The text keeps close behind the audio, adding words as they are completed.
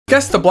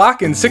Guess the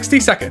block in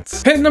 60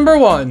 seconds. Hint number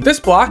 1. This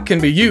block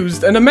can be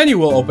used and a menu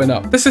will open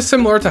up. This is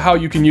similar to how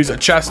you can use a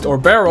chest or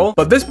barrel,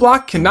 but this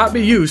block cannot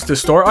be used to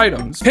store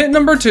items. Hint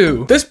number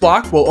 2. This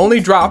block will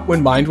only drop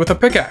when mined with a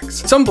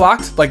pickaxe. Some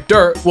blocks, like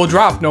dirt, will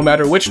drop no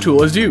matter which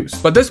tool is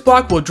used, but this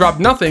block will drop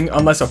nothing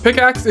unless a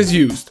pickaxe is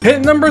used.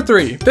 Hint number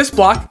 3. This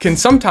block can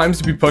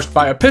sometimes be pushed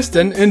by a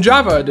piston in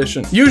Java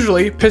Edition.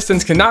 Usually,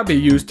 pistons cannot be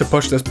used to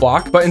push this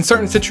block, but in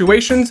certain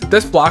situations,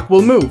 this block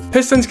will move.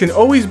 Pistons can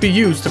always be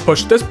used to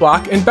push this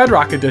block in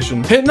Bedrock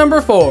Edition. Hint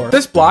number 4.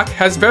 This block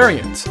has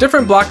variants.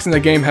 Different blocks in the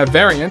game have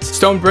variants.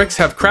 Stone bricks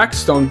have cracked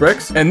stone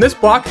bricks, and this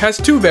block has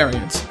 2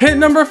 variants. Hint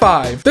number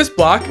 5. This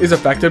block is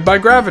affected by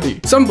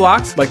gravity. Some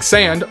blocks, like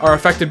sand, are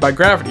affected by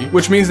gravity,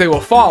 which means they will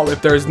fall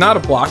if there is not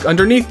a block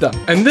underneath them.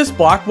 And this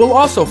block will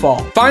also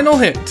fall. Final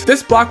hint.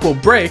 This block will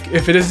break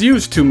if it is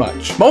used too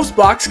much. Most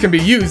blocks can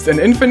be used an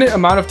infinite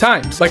amount of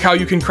times, like how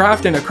you can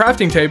craft in a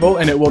crafting table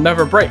and it will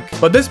never break.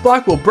 But this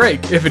block will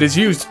break if it is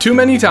used too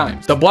many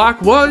times. The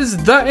block was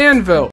the anvil.